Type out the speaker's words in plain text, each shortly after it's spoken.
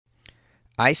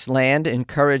Iceland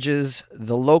encourages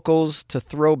the locals to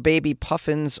throw baby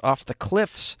puffins off the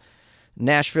cliffs.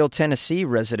 Nashville, Tennessee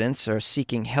residents are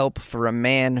seeking help for a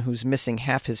man who's missing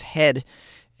half his head,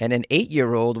 and an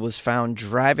 8-year-old was found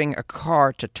driving a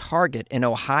car to Target in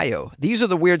Ohio. These are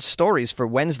the weird stories for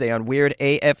Wednesday on Weird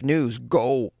AF News.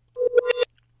 Go!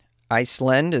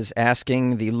 Iceland is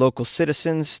asking the local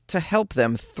citizens to help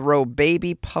them throw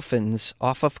baby puffins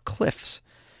off of cliffs.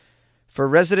 For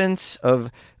residents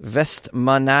of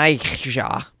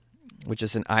Vestmannaeyja, which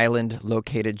is an island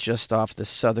located just off the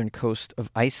southern coast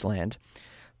of Iceland,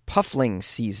 puffling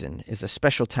season is a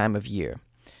special time of year.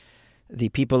 The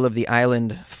people of the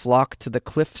island flock to the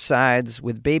cliff sides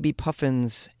with baby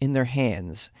puffins in their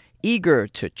hands, eager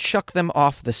to chuck them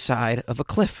off the side of a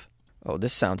cliff. Oh,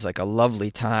 this sounds like a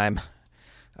lovely time.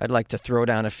 I'd like to throw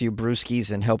down a few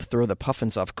brewskis and help throw the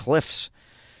puffins off cliffs,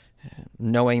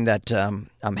 knowing that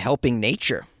I'm helping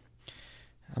nature.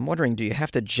 I'm wondering, do you have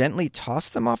to gently toss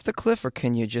them off the cliff, or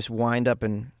can you just wind up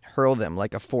and hurl them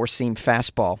like a four-seam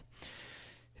fastball?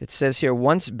 It says here,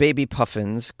 once baby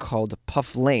puffins, called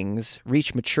pufflings,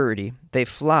 reach maturity, they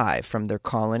fly from their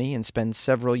colony and spend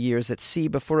several years at sea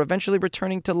before eventually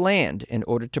returning to land in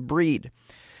order to breed.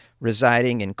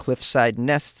 Residing in cliffside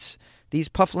nests, these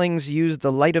pufflings use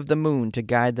the light of the moon to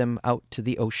guide them out to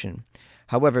the ocean.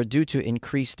 However, due to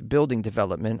increased building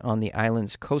development on the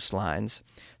island's coastlines,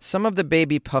 some of the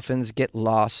baby puffins get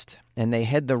lost and they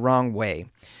head the wrong way.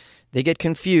 They get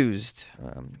confused,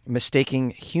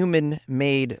 mistaking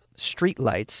human-made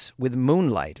streetlights with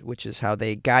moonlight, which is how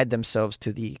they guide themselves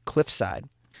to the cliffside.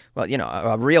 Well, you know,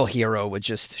 a real hero would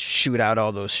just shoot out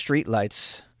all those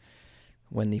streetlights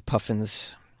when the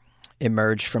puffins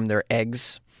emerge from their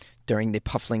eggs during the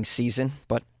puffling season,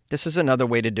 but this is another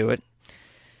way to do it.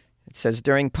 It says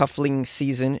during puffling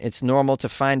season, it's normal to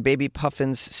find baby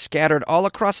puffins scattered all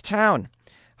across town,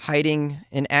 hiding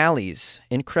in alleys,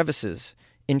 in crevices,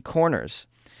 in corners.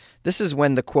 This is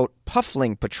when the, quote,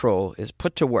 puffling patrol is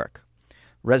put to work.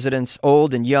 Residents,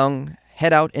 old and young,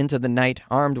 head out into the night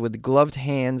armed with gloved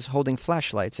hands holding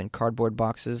flashlights and cardboard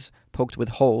boxes poked with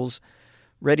holes,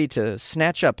 ready to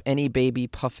snatch up any baby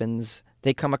puffins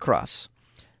they come across.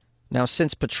 Now,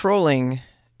 since patrolling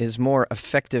is more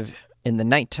effective in the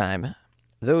nighttime,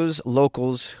 those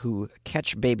locals who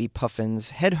catch baby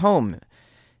puffins head home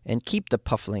and keep the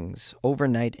pufflings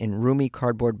overnight in roomy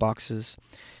cardboard boxes.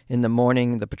 In the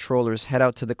morning, the patrollers head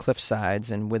out to the cliff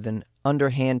sides, and with an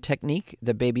underhand technique,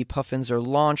 the baby puffins are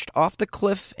launched off the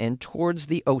cliff and towards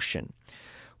the ocean.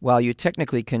 While you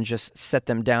technically can just set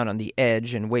them down on the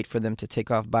edge and wait for them to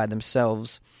take off by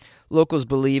themselves, locals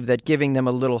believe that giving them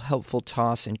a little helpful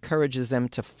toss encourages them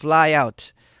to fly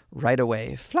out right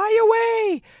away. Fly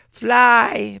away!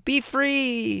 Fly! Be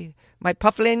free! My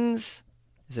pufflings!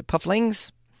 Is it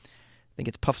pufflings? I think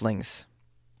it's pufflings.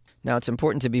 Now, it's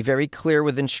important to be very clear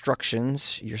with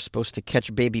instructions. You're supposed to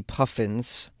catch baby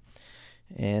puffins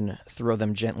and throw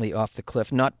them gently off the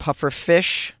cliff. Not puffer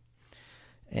fish.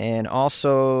 And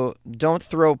also, don't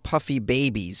throw puffy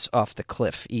babies off the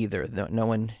cliff either. No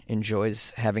one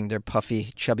enjoys having their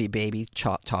puffy, chubby baby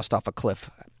tossed off a cliff,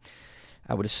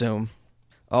 I would assume.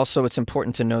 Also, it's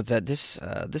important to note that this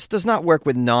does not work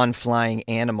with non-flying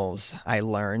animals, I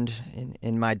learned.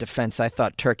 In my defense, I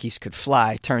thought turkeys could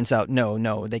fly. Turns out,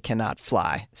 no, they cannot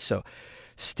fly. So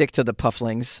stick to the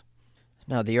pufflings.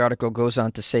 Now, the article goes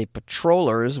on to say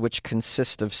patrollers, which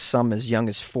consist of some as young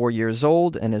as 4 years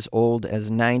old and as old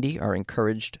as 90, are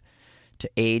encouraged to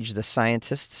aid the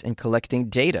scientists in collecting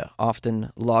data,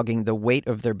 often logging the weight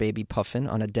of their baby puffin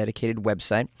on a dedicated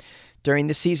website. During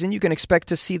the season, you can expect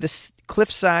to see the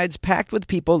cliff sides packed with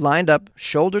people lined up,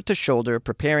 shoulder to shoulder,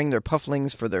 preparing their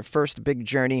pufflings for their first big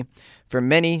journey. For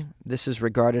many, this is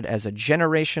regarded as a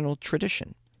generational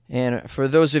tradition. And for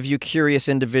those of you curious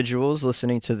individuals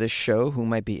listening to this show who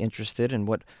might be interested in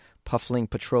what puffling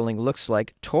patrolling looks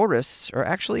like, tourists are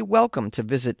actually welcome to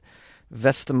visit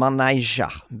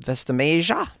Vestmannaeyja.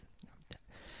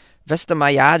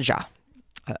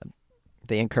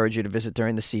 They encourage you to visit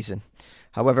during the season.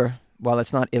 However, while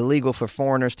it's not illegal for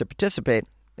foreigners to participate,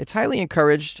 it's highly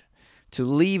encouraged to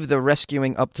leave the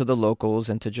rescuing up to the locals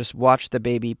and to just watch the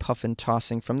baby puffin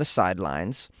tossing from the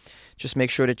sidelines. Just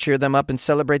make sure to cheer them up and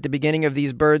celebrate the beginning of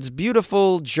these birds'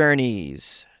 beautiful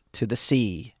journeys to the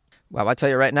sea. Wow, I tell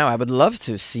you right now, I would love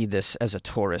to see this as a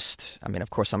tourist. I mean, of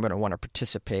course, I'm going to want to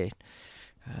participate.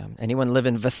 Anyone live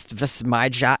in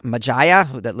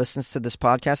Vestmannaeyja that listens to this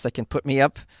podcast that can put me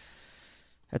up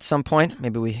at some point?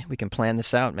 Maybe we can plan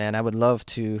this out, man. I would love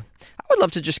to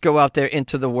just go out there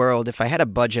into the world. If I had a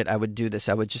budget, I would do this.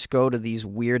 I would just go to these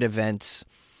weird events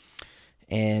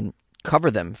and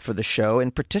cover them for the show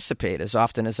and participate as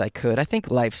often as I could. I think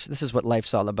this is what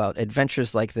life's all about,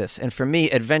 adventures like this. And for me,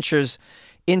 adventures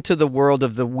into the world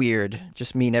of the weird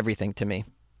just mean everything to me.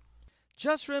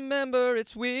 Just remember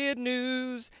it's weird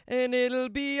news and it'll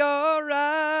be all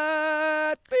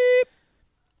right. Beep.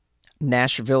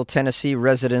 Nashville, Tennessee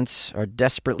residents are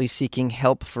desperately seeking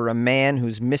help for a man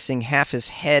who's missing half his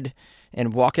head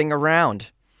and walking around.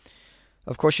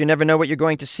 Of course, you never know what you're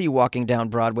going to see walking down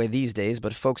Broadway these days,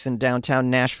 but folks in downtown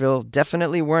Nashville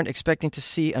definitely weren't expecting to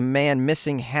see a man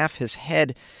missing half his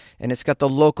head, and it's got the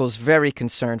locals very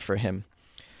concerned for him.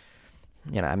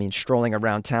 Strolling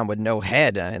around town with no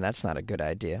head, that's not a good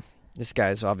idea. This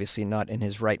guy's obviously not in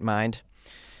his right mind.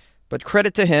 But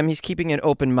credit to him, he's keeping an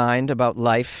open mind about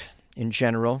life in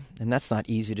general, and that's not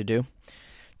easy to do.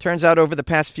 Turns out over the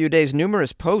past few days,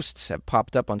 numerous posts have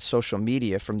popped up on social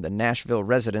media from the Nashville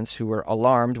residents who were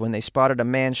alarmed when they spotted a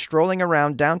man strolling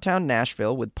around downtown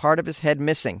Nashville with part of his head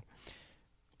missing.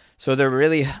 So they're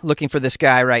really looking for this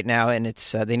guy right now, and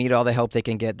they need all the help they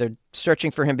can get. They're searching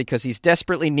for him because he's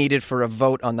desperately needed for a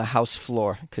vote on the House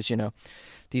floor, because,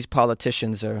 these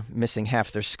politicians are missing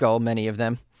half their skull, many of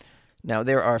them. Now,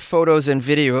 there are photos and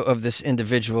video of this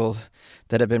individual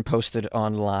that have been posted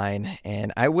online,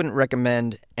 and I wouldn't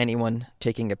recommend anyone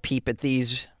taking a peep at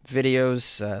these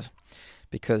videos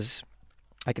because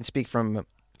I can speak from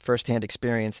firsthand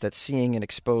experience that seeing an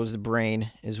exposed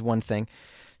brain is one thing.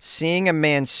 Seeing a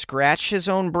man scratch his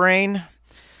own brain,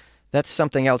 that's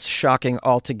something else shocking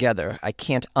altogether. I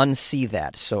can't unsee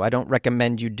that, so I don't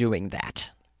recommend you doing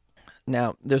that.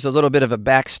 Now, there's a little bit of a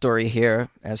backstory here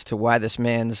as to why this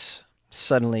man's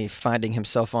suddenly finding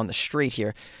himself on the street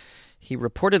here. He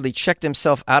reportedly checked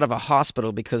himself out of a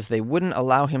hospital because they wouldn't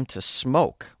allow him to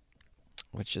smoke,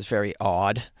 which is very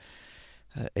odd.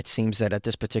 It seems that at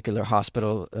this particular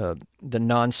hospital, the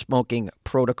non-smoking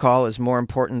protocol is more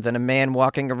important than a man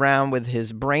walking around with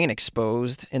his brain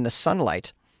exposed in the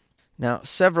sunlight. Now,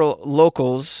 several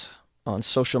locals on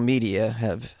social media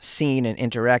have seen and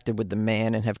interacted with the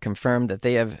man and have confirmed that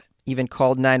they have even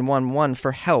called 911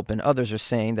 for help, and others are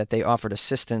saying that they offered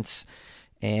assistance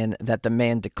and that the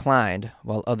man declined,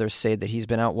 while others say that he's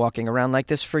been out walking around like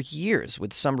this for years,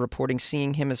 with some reporting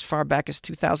seeing him as far back as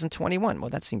 2021. Well,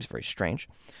 that seems very strange.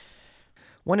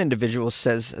 One individual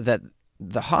says that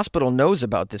the hospital knows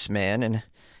about this man and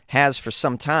has for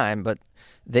some time, but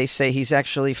they say he's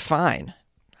actually fine.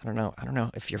 I don't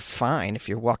know if you're fine if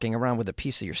you're walking around with a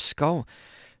piece of your skull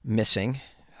missing.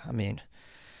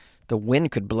 The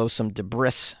wind could blow some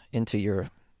debris into your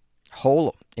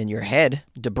hole in your head.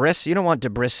 Debris? You don't want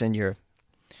debris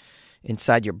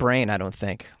inside your brain, I don't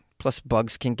think. Plus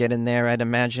bugs can get in there, I'd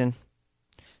imagine.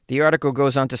 The article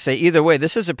goes on to say, either way,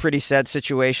 this is a pretty sad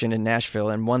situation in Nashville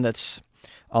and one that's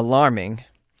alarming.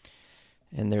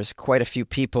 And there's quite a few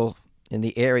people in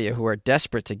the area who are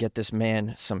desperate to get this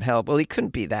man some help. Well, he couldn't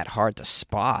be that hard to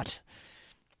spot.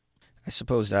 I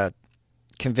suppose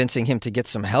convincing him to get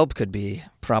some help could be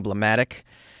problematic.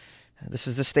 This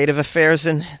is the state of affairs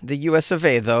in the U.S. of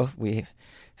A., though. We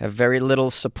have very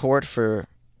little support for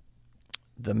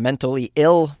the mentally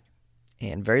ill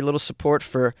and very little support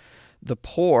for the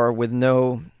poor with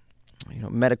no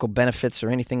medical benefits or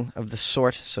anything of the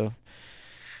sort. So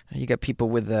you got people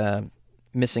with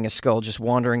missing a skull just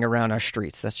wandering around our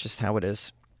streets. That's just how it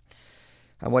is.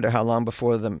 I wonder how long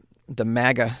before the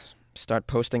MAGA start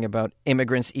posting about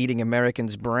immigrants eating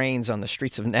Americans' brains on the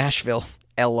streets of Nashville.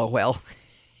 LOL.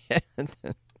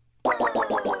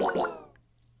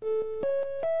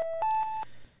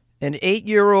 An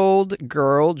 8-year-old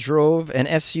girl drove an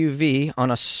SUV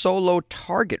on a solo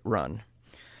Target run.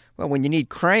 Well, when you need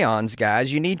crayons,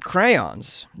 guys, you need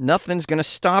crayons. Nothing's going to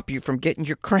stop you from getting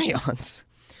your crayons.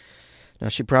 Now,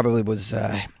 she probably was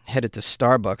headed to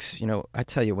Starbucks. I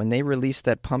tell you, when they released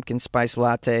that pumpkin spice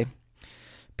latte,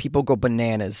 people go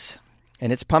bananas.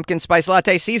 And it's pumpkin spice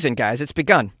latte season, guys. It's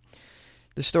begun.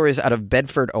 This story is out of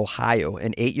Bedford, Ohio.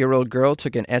 An 8-year-old girl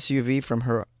took an SUV from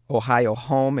her Ohio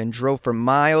home and drove for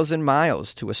miles and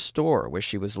miles to a store where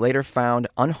she was later found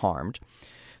unharmed.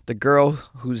 The girl,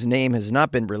 whose name has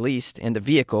not been released, and the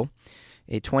vehicle,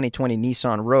 a 2020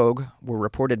 Nissan Rogue, were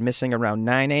reported missing around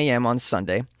 9 a.m. on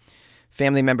Sunday.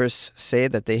 Family members say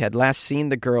that they had last seen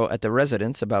the girl at the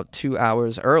residence about 2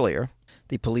 hours earlier.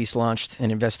 The police launched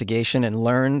an investigation and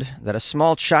learned that a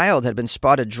small child had been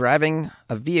spotted driving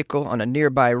a vehicle on a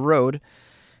nearby road,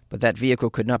 but that vehicle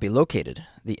could not be located.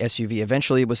 The SUV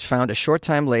eventually was found a short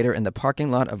time later in the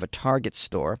parking lot of a Target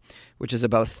store, which is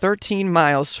about 13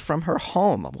 miles from her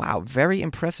home. Wow, very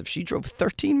impressive. She drove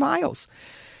 13 miles.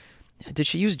 Did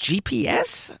she use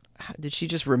GPS? Did she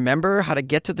just remember how to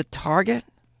get to the Target?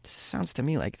 Sounds to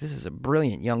me like this is a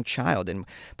brilliant young child, and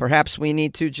perhaps we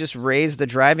need to just raise the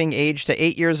driving age to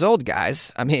 8 years old,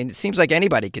 guys. I mean, it seems like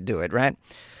anybody could do it, right?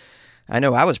 I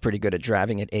know I was pretty good at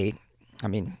driving at 8. I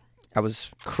mean, I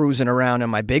was cruising around on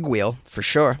my big wheel, for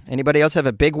sure. Anybody else have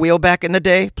a big wheel back in the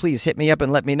day? Please hit me up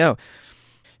and let me know.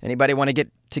 Anybody want to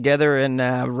get together and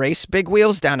race big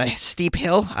wheels down a steep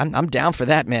hill? I'm down for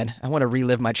that, man. I want to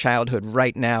relive my childhood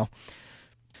right now.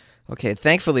 Okay,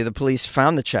 thankfully the police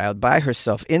found the child by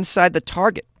herself inside the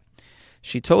Target.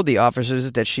 She told the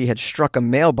officers that she had struck a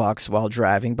mailbox while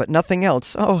driving, but nothing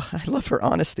else. Oh, I love her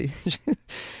honesty.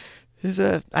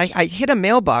 I hit a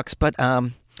mailbox, but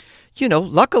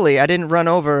luckily I didn't run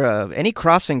over any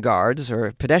crossing guards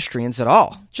or pedestrians at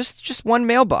all. Just one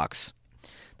mailbox.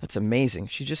 That's amazing.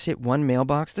 She just hit one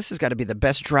mailbox. This has got to be the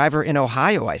best driver in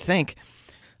Ohio, I think.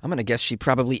 I'm going to guess she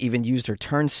probably even used her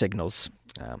turn signals.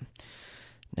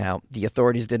 Now, the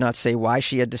authorities did not say why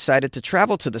she had decided to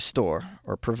travel to the store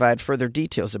or provide further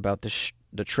details about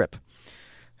the trip.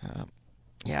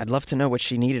 I'd love to know what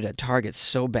she needed at Target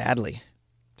so badly.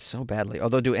 So badly.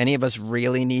 Although, do any of us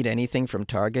really need anything from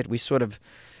Target? We sort of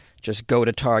just go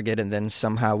to Target and then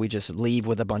somehow we just leave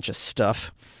with a bunch of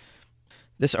stuff.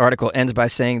 This article ends by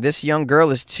saying this young girl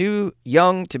is too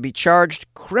young to be charged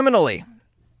criminally.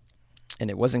 And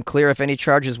it wasn't clear if any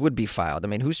charges would be filed. I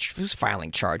mean, who's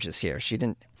filing charges here? She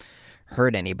didn't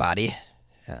hurt anybody.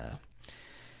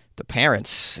 The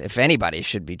parents, if anybody,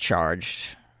 should be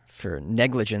charged for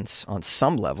negligence on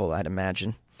some level, I'd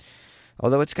imagine.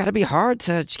 Although it's got to be hard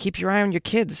to keep your eye on your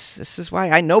kids. This is why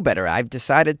I know better. I've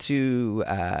decided to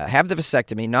have the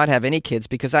vasectomy, not have any kids,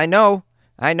 because I know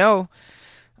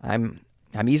I'm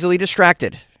easily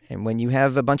distracted. And when you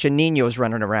have a bunch of niños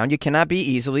running around, you cannot be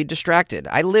easily distracted.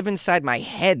 I live inside my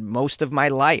head most of my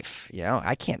life.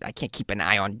 I can't keep an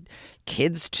eye on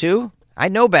kids too. I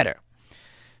know better.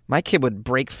 My kid would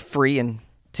break free and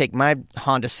take my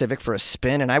Honda Civic for a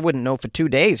spin, and I wouldn't know for 2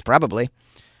 days, probably.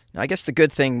 Now, I guess the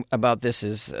good thing about this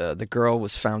is the girl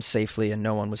was found safely and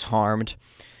no one was harmed.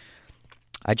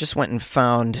 I just went and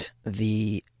found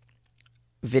the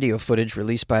video footage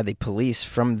released by the police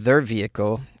from their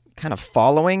vehicle kind of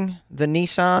following the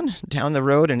Nissan down the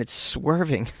road, and it's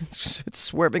swerving. It's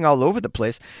swerving all over the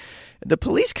place. The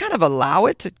police kind of allow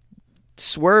it to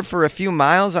swerve for a few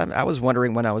miles. I was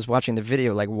wondering when I was watching the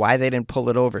video, like, why they didn't pull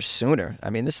it over sooner.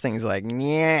 I mean, this thing's like,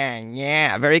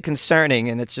 yeah, very concerning,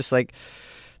 and it's just like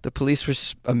the police were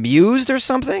amused or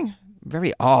something.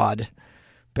 Very odd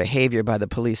behavior by the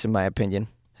police, in my opinion.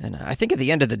 And I think at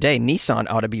the end of the day, Nissan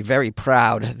ought to be very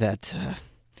proud that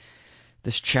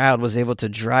this child was able to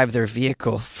drive their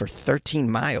vehicle for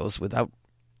 13 miles without,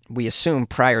 we assume,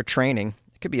 prior training.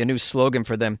 It could be a new slogan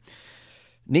for them.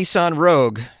 Nissan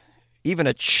Rogue, even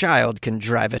a child can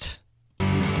drive it.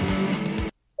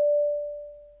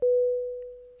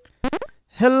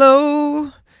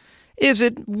 Hello, is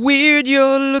it weird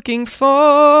you're looking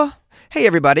for? Hey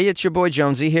everybody, it's your boy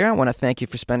Jonesy here. I want to thank you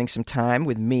for spending some time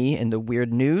with me in the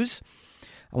weird news.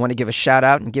 I want to give a shout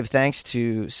out and give thanks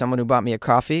to someone who bought me a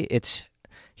coffee. It's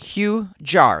Hugh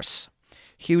Jars.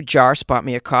 Hugh Jars bought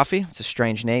me a coffee. It's a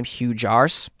strange name, Hugh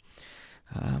Jars.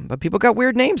 But people got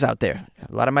weird names out there.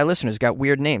 A lot of my listeners got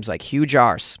weird names like Hugh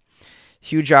Jars.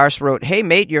 Hugh Jars wrote, "Hey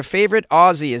mate, your favorite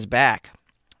Aussie is back.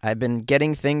 I've been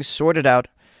getting things sorted out,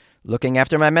 looking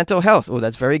after my mental health." Oh,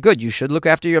 that's very good. You should look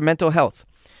after your mental health.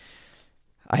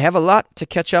 "I have a lot to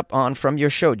catch up on from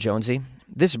your show, Jonesy.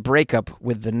 This breakup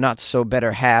with the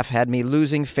not-so-better half had me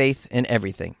losing faith in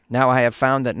everything. Now I have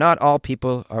found that not all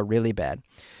people are really bad.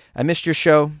 I missed your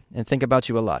show and think about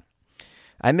you a lot.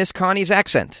 I miss Connie's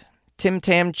accent. Tim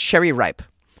Tam Cherry Ripe.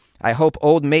 I hope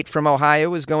old mate from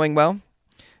Ohio is going well."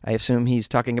 I assume he's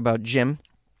talking about Jim.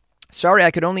 "Sorry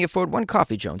I could only afford one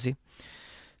coffee, Jonesy.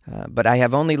 But I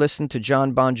have only listened to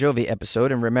John Bon Jovi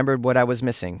episode and remembered what I was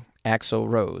missing. Axl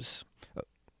Rose.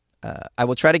 I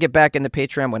will try to get back in the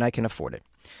Patreon when I can afford it.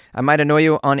 I might annoy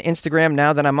you on Instagram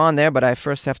now that I'm on there, but I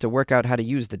first have to work out how to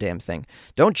use the damn thing.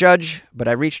 Don't judge, but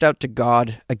I reached out to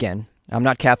God again. I'm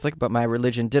not Catholic, but my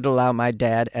religion did allow my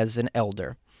dad as an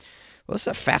elder." Well, it's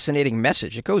a fascinating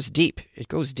message. It goes deep.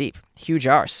 Huge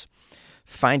arse.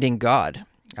 Finding God.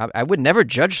 I would never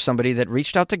judge somebody that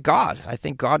reached out to God. I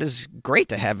think God is great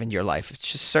to have in your life. It's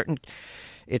just certain,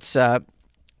 it's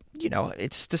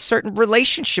the certain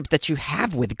relationship that you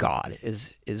have with God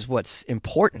is what's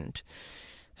important.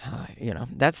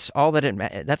 That's all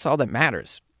that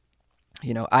matters.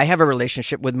 I have a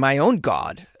relationship with my own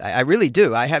God. I really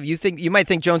do. You might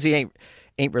think Jonesy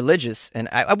ain't religious, and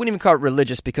I wouldn't even call it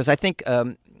religious because I think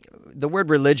the word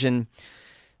religion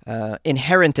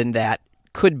inherent in that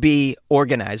could be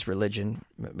organized religion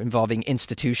involving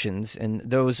institutions, and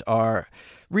those are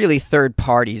really third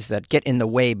parties that get in the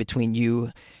way between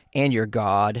you and your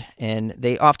God, and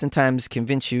they oftentimes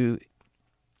convince you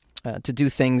to do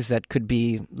things that could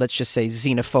be, let's just say,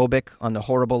 xenophobic on the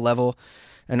horrible level,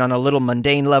 and on a little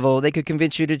mundane level, they could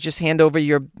convince you to just hand over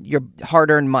your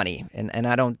hard-earned money, and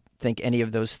I don't think any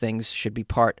of those things should be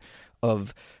part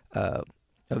of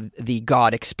the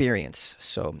God experience.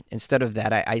 So instead of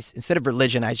that, instead of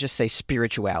religion, I just say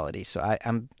spirituality. So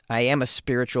I am a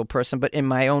spiritual person, but in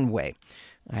my own way.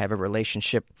 I have a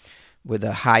relationship with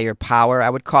a higher power, I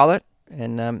would call it,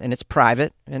 and it's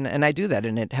private, and I do that,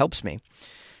 and it helps me.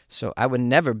 So I would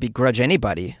never begrudge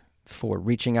anybody for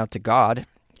reaching out to God,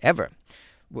 ever.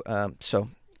 So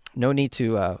no need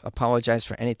to apologize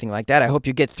for anything like that. I hope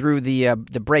you get through the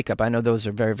breakup. I know those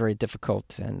are very, very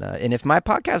difficult, and if my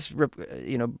podcast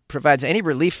provides any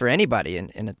relief for anybody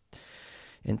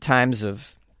in times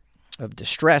of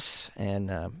distress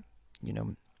and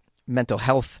mental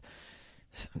health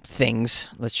things,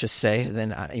 let's just say,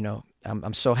 then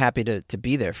I'm so happy to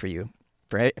be there for you,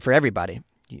 for everybody.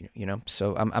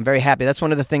 So I'm very happy. That's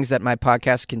one of the things that my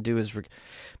podcast can do, is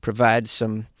provide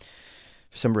some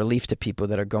relief to people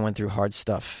that are going through hard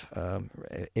stuff.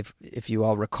 If you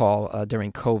all recall,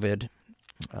 during COVID,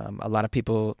 a lot of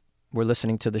people were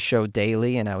listening to the show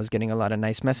daily, and I was getting a lot of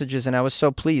nice messages, and I was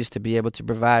so pleased to be able to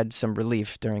provide some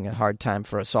relief during a hard time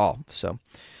for us all. So,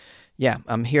 yeah,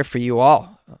 I'm here for you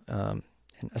all, and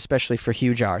especially for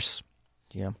huge R's.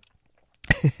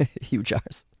 Huge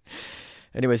R's.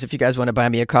 Anyways, if you guys want to buy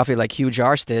me a coffee like Huge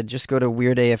Arse did, just go to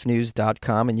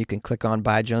weirdafnews.com and you can click on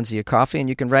Buy Jonesy a Coffee, and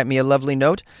you can write me a lovely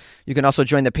note. You can also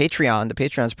join the Patreon. The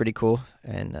Patreon's pretty cool,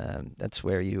 and that's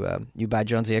where you buy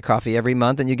Jonesy a Coffee every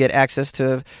month, and you get access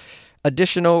to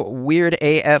additional Weird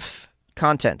AF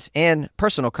content and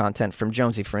personal content from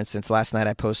Jonesy. For instance, last night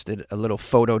I posted a little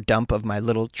photo dump of my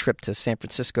little trip to San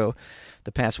Francisco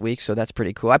the past week, so that's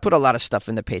pretty cool. I put a lot of stuff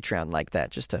in the Patreon like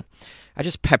that, I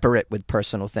just pepper it with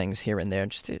personal things here and there,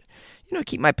 just to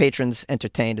keep my patrons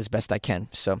entertained as best I can.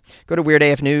 So go to Weird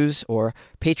AF News or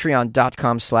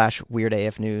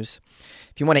patreon.com/WeirdAFnews.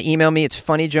 If you want to email me, it's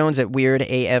funnyjones at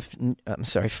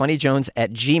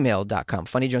funnyjones@gmail.com,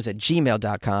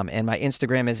 funnyjones@gmail.com, and my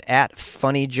Instagram is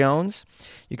 @funnyjones.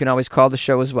 You can always call the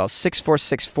show as well,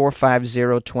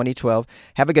 646-450-2012.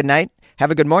 Have a good night, have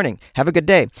a good morning, have a good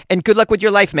day, and good luck with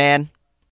your life, man.